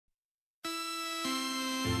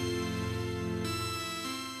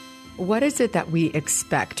What is it that we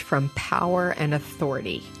expect from power and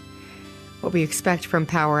authority? What we expect from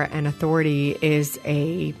power and authority is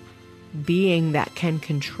a being that can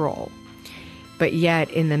control. But yet,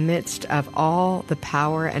 in the midst of all the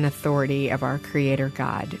power and authority of our Creator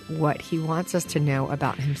God, what He wants us to know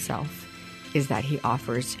about Himself is that He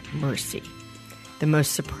offers mercy. The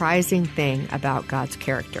most surprising thing about God's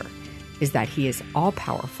character is that He is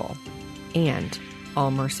all-powerful and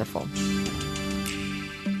all-merciful.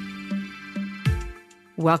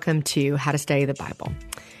 Welcome to How to Study the Bible.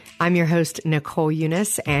 I'm your host, Nicole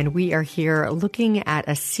Eunice, and we are here looking at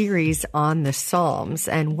a series on the Psalms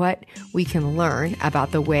and what we can learn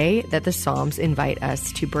about the way that the Psalms invite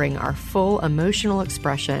us to bring our full emotional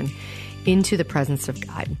expression into the presence of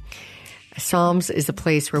God. Psalms is a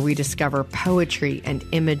place where we discover poetry and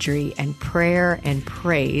imagery and prayer and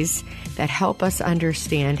praise that help us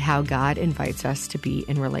understand how God invites us to be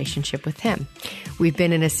in relationship with Him. We've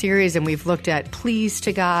been in a series and we've looked at pleas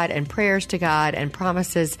to God and prayers to God and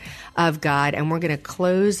promises of God, and we're going to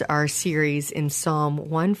close our series in Psalm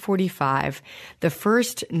 145, the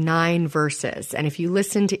first 9 verses. And if you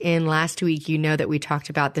listened in last week, you know that we talked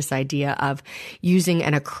about this idea of using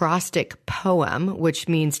an acrostic poem, which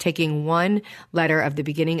means taking one letter of the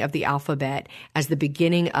beginning of the alphabet as the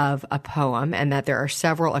beginning of a poem, and that there are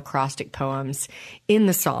several acrostic poems in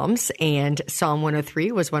the Psalms, and Psalm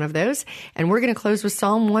 103 was one of those. And we're going to close with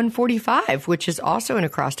Psalm 145, which is also an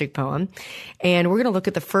acrostic poem. And we're going to look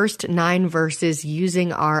at the first 9 verses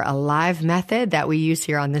using our Alive method that we use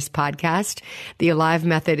here on this podcast. The Alive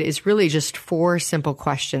method is really just 4 simple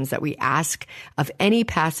questions that we ask of any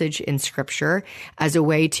passage in Scripture as a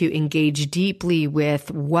way to engage deeply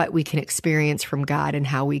with what we can experience from God and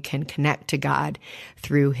how we can connect to God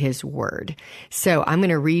through His Word. So I'm going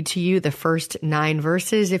to read to you the first 9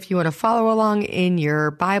 verses. If you want to follow along in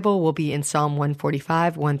your Bible, we'll be in Psalm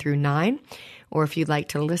 145, 1 through 9. Or if you'd like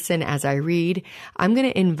to listen as I read, I'm going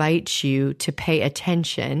to invite you to pay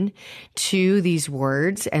attention to these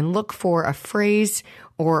words and look for a phrase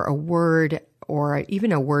or a word or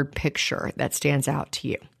even a word picture that stands out to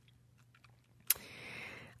you.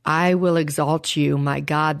 I will exalt you, my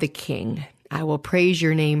God the King. I will praise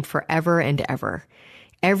your name forever and ever.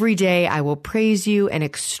 Every day I will praise you and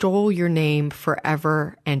extol your name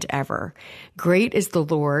forever and ever. Great is the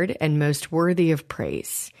Lord and most worthy of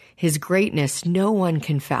praise. His greatness no one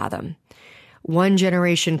can fathom. One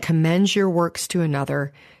generation commends your works to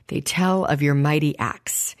another. They tell of your mighty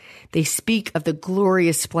acts. They speak of the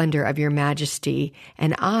glorious splendor of your majesty,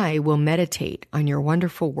 and I will meditate on your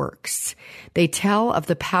wonderful works. They tell of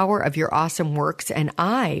the power of your awesome works, and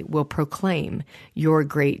I will proclaim your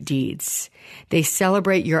great deeds. They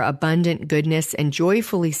celebrate your abundant goodness and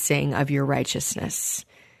joyfully sing of your righteousness.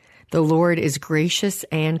 The Lord is gracious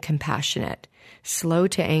and compassionate, slow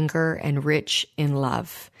to anger and rich in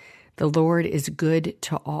love. The Lord is good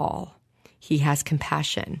to all. He has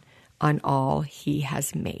compassion on all He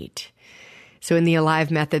has made. So in the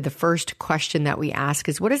Alive method, the first question that we ask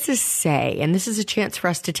is, what does this say? And this is a chance for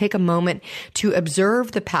us to take a moment to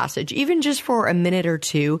observe the passage, even just for a minute or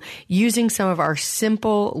two, using some of our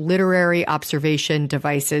simple literary observation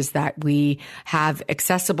devices that we have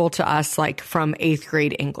accessible to us, like from 8th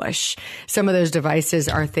grade English. Some of those devices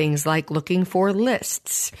are things like looking for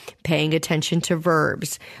lists, paying attention to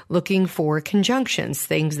verbs, looking for conjunctions,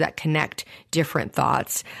 things that connect different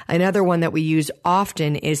thoughts. Another one that we use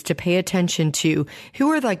often is to pay attention to who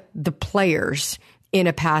are like the players in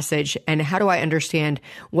a passage and how do I understand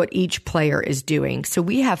what each player is doing. So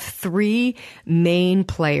we have 3 main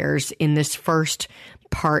players in this first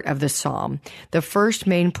part of the psalm. The first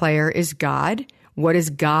main player is God. What is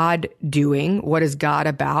God doing? What is God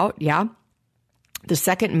about? Yeah. The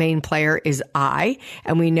second main player is I,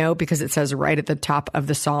 and we know because it says right at the top of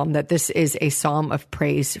the psalm that this is a psalm of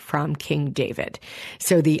praise from King David.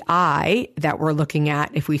 So the I that we're looking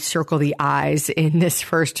at, if we circle the I's in this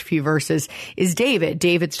first few verses, is David.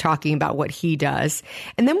 David's talking about what he does.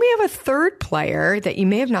 And then we have a third player that you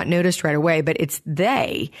may have not noticed right away, but it's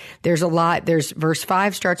they. There's a lot. There's verse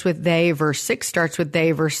 5 starts with they, verse 6 starts with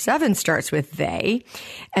they, verse 7 starts with they.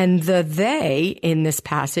 And the they in this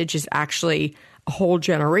passage is actually a whole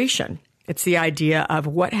generation. It's the idea of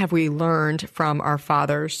what have we learned from our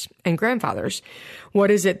fathers and grandfathers?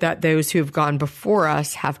 What is it that those who have gone before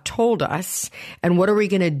us have told us? And what are we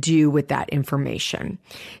going to do with that information?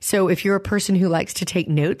 So if you're a person who likes to take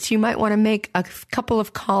notes, you might want to make a couple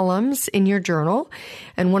of columns in your journal.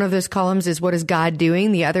 And one of those columns is, what is God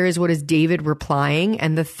doing? The other is, what is David replying?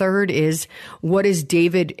 And the third is, what is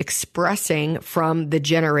David expressing from the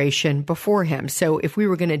generation before him? So if we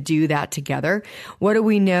were going to do that together, what do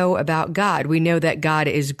we know about God? We know that God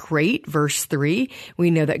is great, verse 3.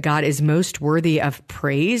 We know that God is most worthy of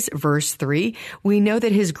praise, verse 3. We know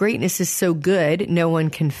that his greatness is so good, no one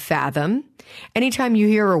can fathom. Anytime you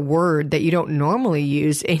hear a word that you don't normally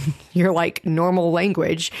use in your normal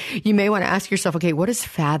language, you may want to ask yourself, okay, what does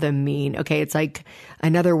fathom mean? Okay, it's like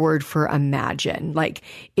another word for imagine.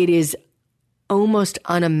 It is almost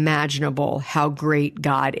unimaginable how great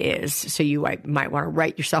God is. So you might want to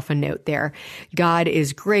write yourself a note there. God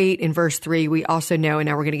is great. In verse 3, we also know, and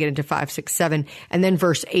now we're going to get into 5, 6, 7. And then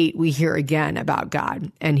verse 8, we hear again about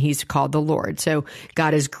God, and he's called the Lord. So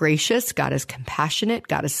God is gracious. God is compassionate.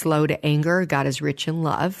 God is slow to anger. God is rich in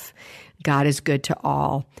love. God is good to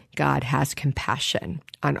all. God has compassion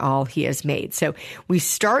on all he has made. So we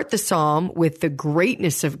start the psalm with the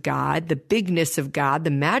greatness of God, the bigness of God,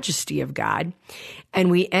 the majesty of God.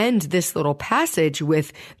 And we end this little passage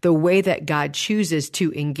with the way that God chooses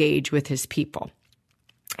to engage with his people.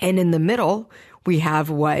 And in the middle, we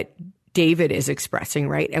have what David is expressing,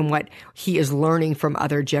 right? And what he is learning from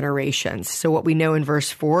other generations. So what we know in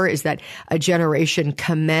verse 4 is that a generation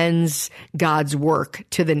commends God's work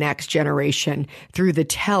to the next generation through the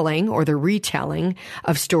telling or the retelling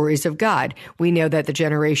of stories of God. We know that the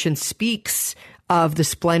generation speaks of the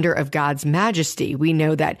splendor of God's majesty. We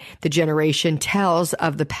know that the generation tells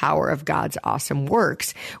of the power of God's awesome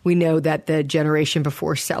works. We know that the generation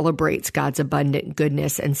before celebrates God's abundant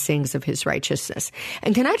goodness and sings of his righteousness.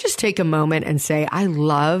 And can I just take a moment and say, I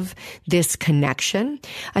love this connection.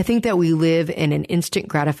 I think that we live in an instant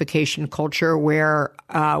gratification culture where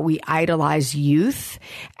we idolize youth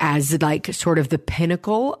as sort of the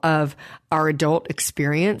pinnacle of our adult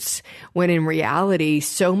experience, when in reality,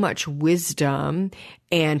 so much wisdom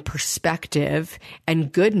and perspective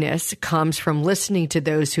and goodness comes from listening to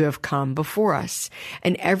those who have come before us.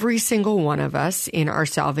 And every single one of us in our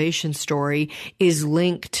salvation story is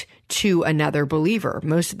linked to another believer.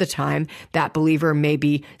 Most of the time, that believer may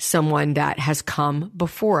be someone that has come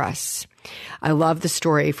before us. I love the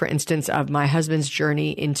story, for instance, of my husband's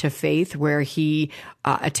journey into faith, where he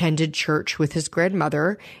attended church with his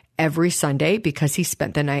grandmother every Sunday because he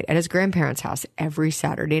spent the night at his grandparents' house every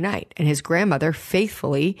Saturday night. And his grandmother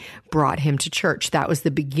faithfully brought him to church. That was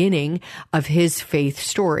the beginning of his faith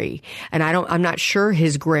story. And I'm not sure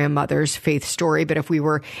his grandmother's faith story, but if we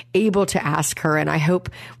were able to ask her, and I hope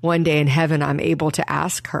one day in heaven I'm able to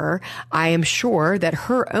ask her, I am sure that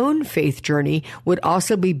her own faith journey would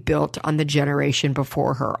also be built on the generation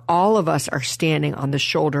before her. All of us are standing on the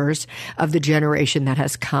shoulders of the generation that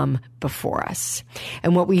has come before us.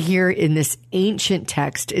 And what we hear in this ancient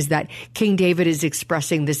text is that King David is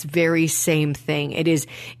expressing this very same thing. It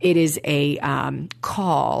is a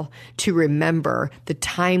call to remember the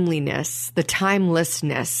timeliness, the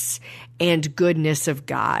timelessness, and goodness of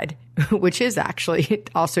God, which is actually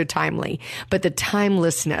also timely, but the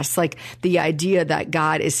timelessness, the idea that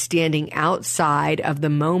God is standing outside of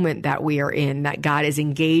the moment that we are in, that God is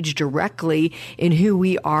engaged directly in who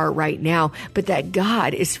we are right now, but that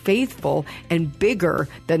God is faithful and bigger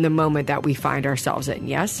than the moment that we find ourselves in.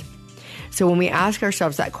 Yes? So when we ask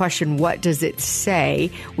ourselves that question, what does it say?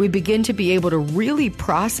 We begin to be able to really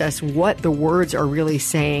process what the words are really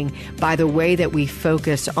saying by the way that we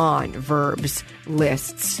focus on verbs,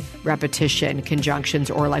 lists, repetition, conjunctions,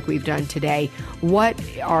 or like we've done today. What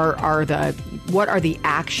are the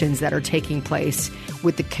actions that are taking place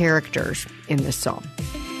with the characters in this psalm?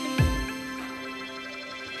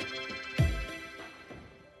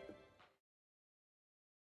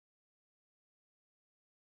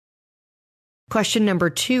 Question number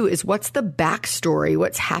 2 is, what's the backstory?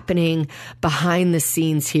 What's happening behind the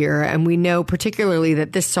scenes here? And we know particularly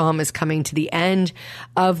that this psalm is coming to the end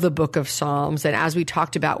of the book of Psalms. And as we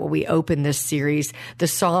talked about when we opened this series, the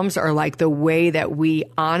Psalms are like the way that we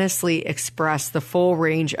honestly express the full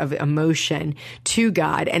range of emotion to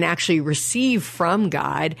God and actually receive from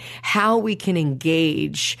God how we can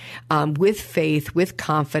engage with faith, with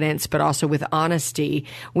confidence, but also with honesty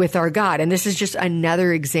with our God. And this is just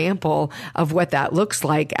another example of what that looks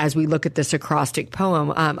like as we look at this acrostic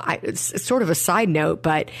poem. It's sort of a side note,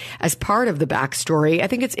 but as part of the backstory, I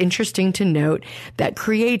think it's interesting to note that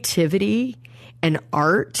creativity and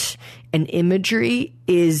art and imagery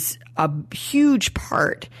is a huge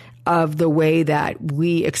part of the way that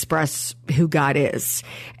we express who God is.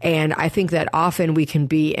 And I think that often we can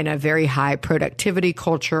be in a very high productivity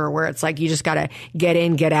culture where it's like you just got to get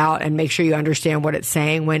in, get out, and make sure you understand what it's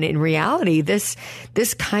saying, when in reality, this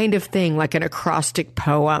kind of thing, like an acrostic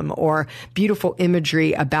poem or beautiful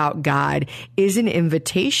imagery about God, is an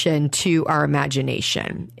invitation to our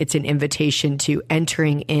imagination. It's an invitation to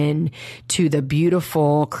entering in to the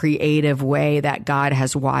beautiful, creative way that God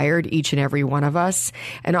has wired each and every one of us,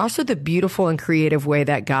 and also the beautiful and creative way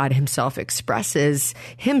that God himself expresses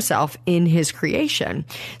himself in his creation.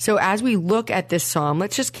 So as we look at this psalm,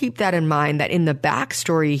 let's just keep that in mind, that in the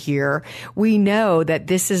backstory here, we know that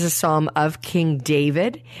this is a psalm of King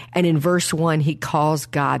David. And in verse 1, he calls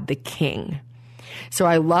God the King. So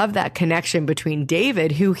I love that connection between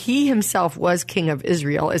David, who he himself was king of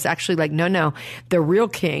Israel, is actually like, no, the real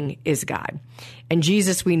king is God. And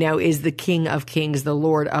Jesus, we know, is the King of Kings, the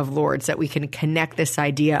Lord of Lords, that we can connect this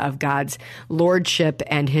idea of God's lordship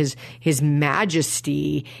and his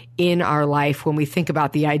majesty in our life when we think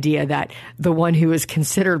about the idea that the one who is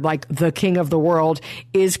considered like the king of the world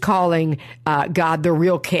is calling God the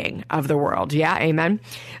real king of the world. Yeah, amen.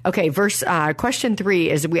 Okay, question 3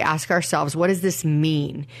 is we ask ourselves, what does this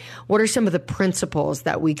mean? What are some of the principles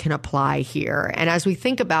that we can apply here? And as we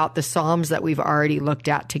think about the Psalms that we've already looked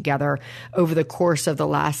at together over the course of the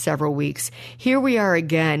last several weeks, here we are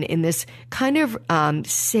again in this kind of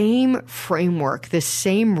same framework, this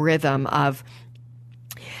same rhythm of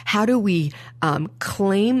how do we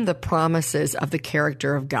claim the promises of the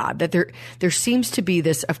character of God? That there seems to be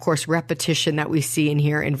this, of course, repetition that we see in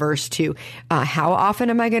here in verse 2. How often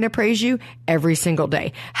am I going to praise you? Every single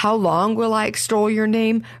day. How long will I extol your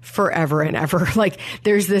name? Forever and ever. Like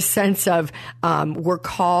there's this sense of we're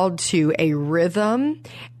called to a rhythm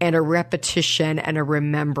and a repetition and a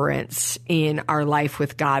remembrance in our life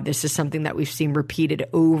with God. This is something that we've seen repeated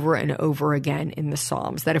over and over again in the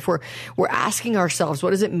Psalms. That if we're asking ourselves,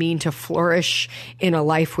 what does it mean to flourish in a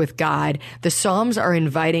life with God? The Psalms are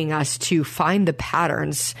inviting us to find the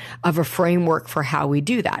patterns of a framework for how we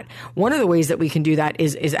do that. One of the ways that we can do that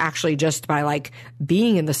is actually just by like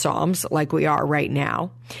being in the Psalms like we are right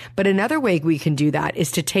now. But another way we can do that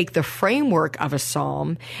is to take the framework of a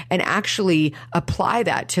psalm and actually apply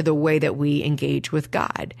that to the way that we engage with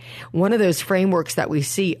God. One of those frameworks that we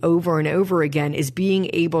see over and over again is being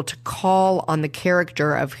able to call on the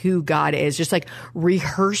character of who God is, just like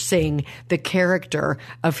rehearsing the character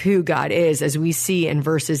of who God is, as we see in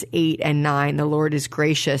verses 8 and 9. The Lord is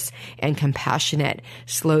gracious and compassionate,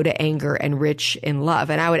 slow to anger, and rich in love.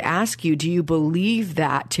 And I would ask you, do you believe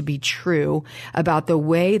that to be true about the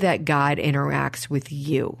way that God interacts with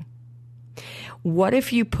you? What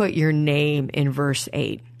if you put your name in verse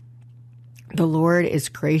 8? The Lord is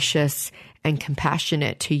gracious and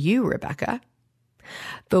compassionate to you, Rebecca.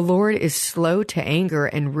 The Lord is slow to anger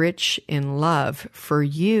and rich in love for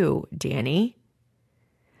you, Danny.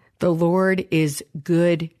 The Lord is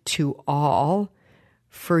good to all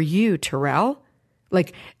for you, Terrell.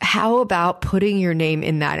 Like, how about putting your name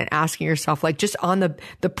in that and asking yourself, like, just on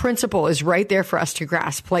the principle is right there for us to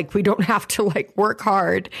grasp. Like, we don't have to like work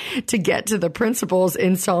hard to get to the principles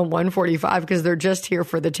in Psalm 145 because they're just here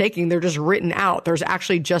for the taking. They're just written out. There's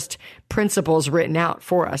actually just principles written out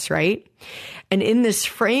for us, right? And in this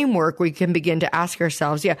framework, we can begin to ask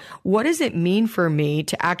ourselves, what does it mean for me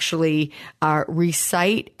to actually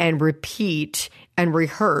recite and repeat and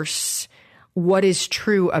rehearse what is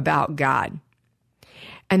true about God?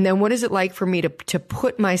 And then what is it like for me to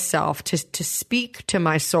put myself, to speak to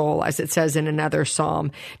my soul, as it says in another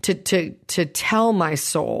psalm, to tell my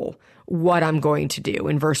soul what I'm going to do?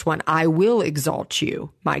 In verse 1, I will exalt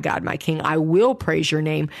you, my God, my King. I will praise your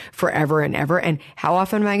name forever and ever. And how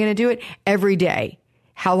often am I going to do it? Every day.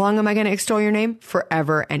 How long am I going to extol your name?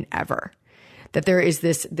 Forever and ever. That there is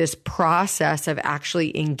this process of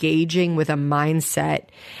actually engaging with a mindset,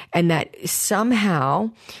 and that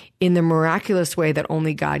somehow, in the miraculous way that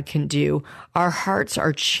only God can do, our hearts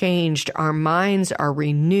are changed, our minds are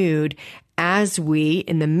renewed as we,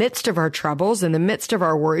 in the midst of our troubles, in the midst of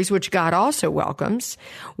our worries, which God also welcomes,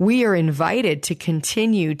 we are invited to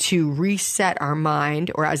continue to reset our mind,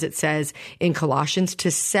 or as it says in Colossians,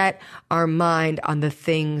 to set our mind on the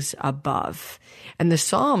things above. And the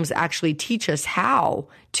Psalms actually teach us how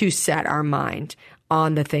to set our mind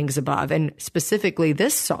on the things above. And specifically,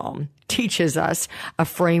 this psalm teaches us a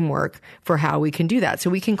framework for how we can do that. So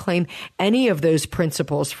we can claim any of those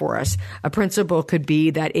principles for us. A principle could be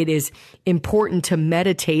that it is important to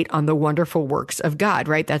meditate on the wonderful works of God,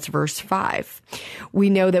 right? That's verse 5. We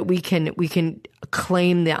know that we can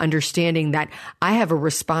claim the understanding that I have a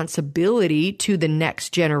responsibility to the next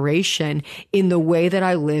generation in the way that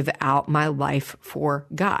I live out my life for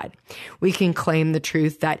God. We can claim the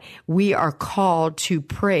truth that we are called to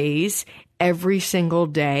praise every single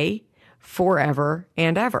day, forever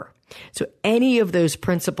and ever. So any of those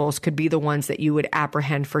principles could be the ones that you would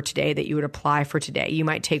apprehend for today, that you would apply for today. You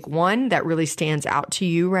might take one that really stands out to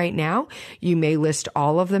you right now. You may list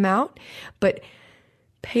all of them out, but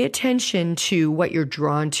pay attention to what you're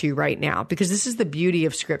drawn to right now, because this is the beauty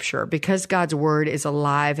of Scripture. Because God's word is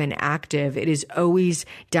alive and active, it is always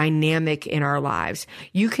dynamic in our lives.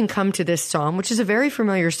 You can come to this psalm, which is a very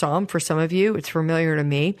familiar psalm for some of you. It's familiar to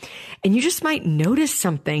me. And you just might notice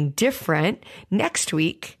something different next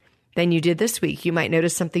week than you did this week. You might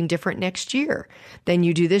notice something different next year than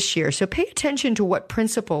you do this year. So pay attention to what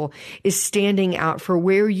principle is standing out for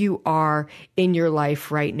where you are in your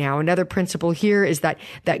life right now. Another principle here is that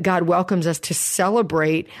God welcomes us to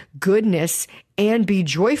celebrate goodness and be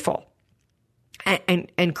joyful.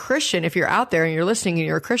 And Christian, if you're out there and you're listening and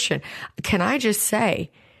you're a Christian, can I just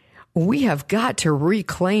say, we have got to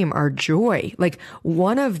reclaim our joy. Like,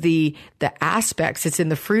 one of the aspects, it's in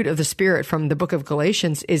the fruit of the Spirit from the book of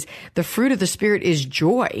Galatians, is the fruit of the Spirit is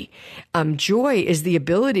joy. Joy is the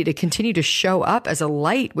ability to continue to show up as a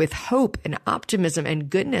light with hope and optimism and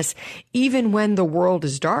goodness, even when the world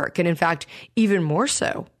is dark. And in fact, even more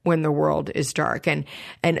so when the world is dark. And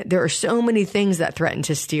there are so many things that threaten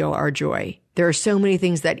to steal our joy. There are so many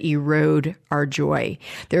things that erode our joy.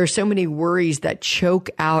 There are so many worries that choke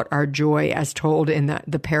out our joy, as told in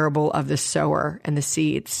the parable of the sower and the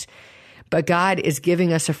seeds. But God is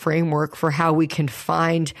giving us a framework for how we can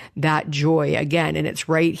find that joy again. And it's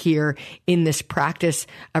right here in this practice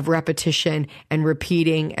of repetition and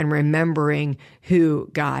repeating and remembering who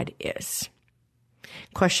God is.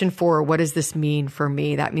 Question 4, what does this mean for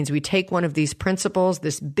me? That means we take one of these principles,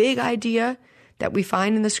 this big idea that we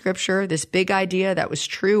find in the Scripture, this big idea that was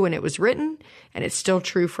true when it was written, and it's still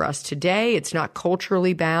true for us today. It's not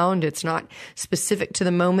culturally bound. It's not specific to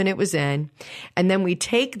the moment it was in. And then we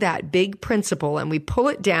take that big principle and we pull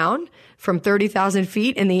it down from 30,000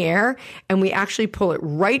 feet in the air, and we actually pull it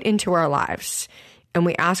right into our lives. And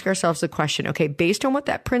we ask ourselves the question, okay, based on what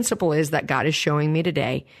that principle is that God is showing me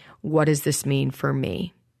today, what does this mean for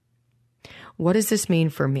me? What does this mean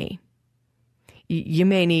for me? You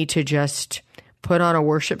may need to just put on a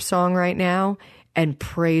worship song right now and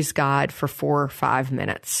praise God for 4 or 5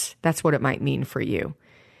 minutes. That's what it might mean for you.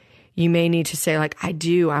 You may need to say, like, I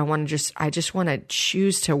just want to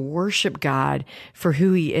choose to worship God for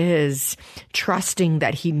who He is, trusting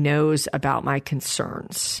that He knows about my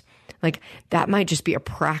concerns. Like, that might just be a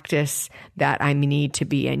practice that I need to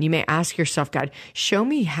be in. You may ask yourself, God, show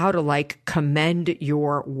me how to commend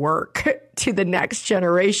your work to the next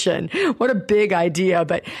generation. What a big idea.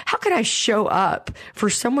 But how could I show up for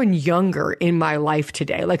someone younger in my life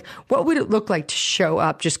today? Like, what would it look like to show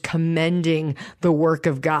up just commending the work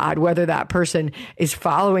of God, whether that person is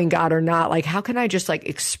following God or not? Like, how can I just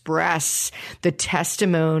express the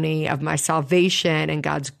testimony of my salvation and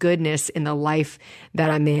God's goodness in the life that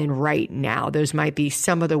I'm in right now? Those might be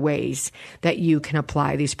some of the ways that you can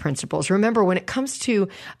apply these principles. Remember, when it comes to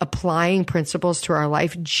applying principles to our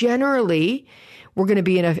life, generally, we're going to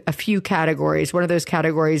be in a few categories. One of those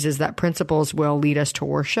categories is that principles will lead us to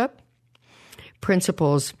worship.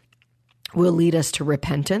 Principles will lead us to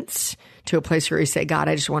repentance, to a place where we say, God,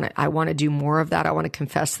 I want to do more of that. I want to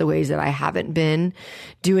confess the ways that I haven't been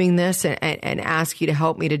doing this and ask you to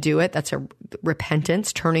help me to do it. That's a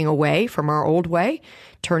repentance, turning away from our old way,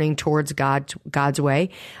 turning towards God's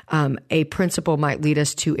way. A principle might lead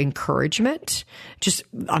us to encouragement, just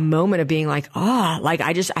a moment of being I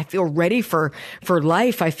feel ready for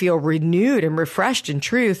life. I feel renewed and refreshed in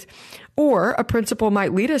truth. Or a principle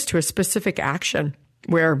might lead us to a specific action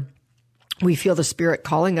where we feel the Spirit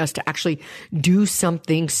calling us to actually do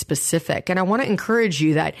something specific. And I want to encourage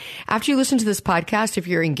you that after you listen to this podcast, if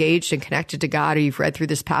you're engaged and connected to God, or you've read through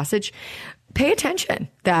this passage, pay attention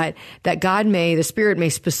that the Spirit may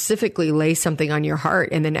specifically lay something on your heart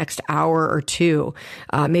in the next hour or two.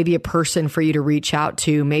 Maybe a person for you to reach out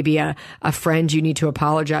to, maybe a friend you need to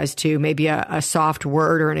apologize to, maybe a soft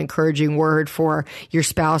word or an encouraging word for your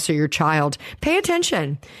spouse or your child. Pay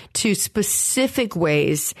attention to specific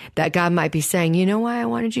ways that God might be saying, you know why I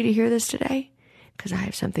wanted you to hear this today? Because I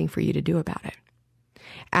have something for you to do about it.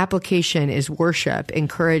 Application is worship,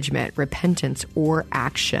 encouragement, repentance, or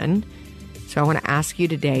action. So I want to ask you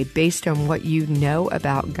today, based on what you know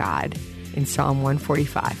about God in Psalm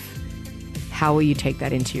 145, how will you take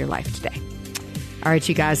that into your life today? All right,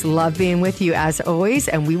 you guys, love being with you as always,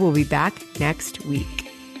 and we will be back next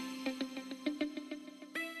week.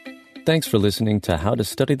 Thanks for listening to How to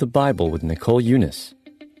Study the Bible with Nicole Unice,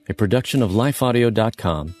 a production of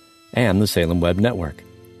lifeaudio.com and the Salem Web Network.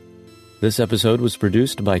 This episode was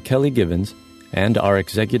produced by Kelly Givens and our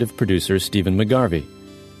executive producer, Stephen McGarvey,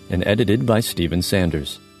 and edited by Stephen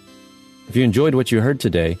Sanders. If you enjoyed what you heard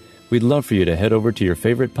today, we'd love for you to head over to your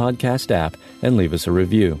favorite podcast app and leave us a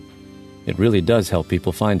review. It really does help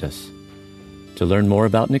people find us. To learn more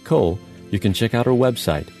about Nicole, you can check out her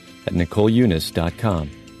website at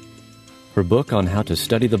NicoleUnice.com. Her book on how to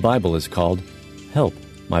study the Bible is called Help,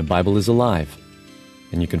 My Bible is Alive,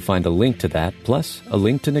 and you can find a link to that, plus a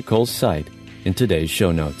link to Nicole's site, in today's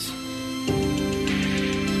show notes.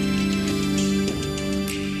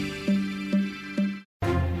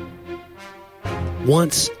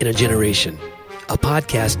 Once in a generation, a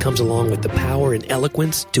podcast comes along with the power and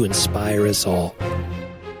eloquence to inspire us all.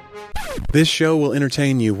 This show will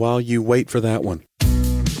entertain you while you wait for that one.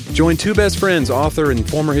 Join two best friends, author and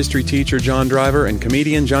former history teacher John Driver and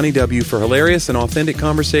comedian Johnny W. for hilarious and authentic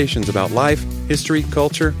conversations about life, history,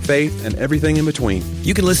 culture, faith, and everything in between.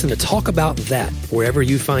 You can listen to Talk About That wherever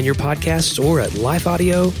you find your podcasts or at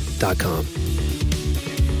lifeaudio.com.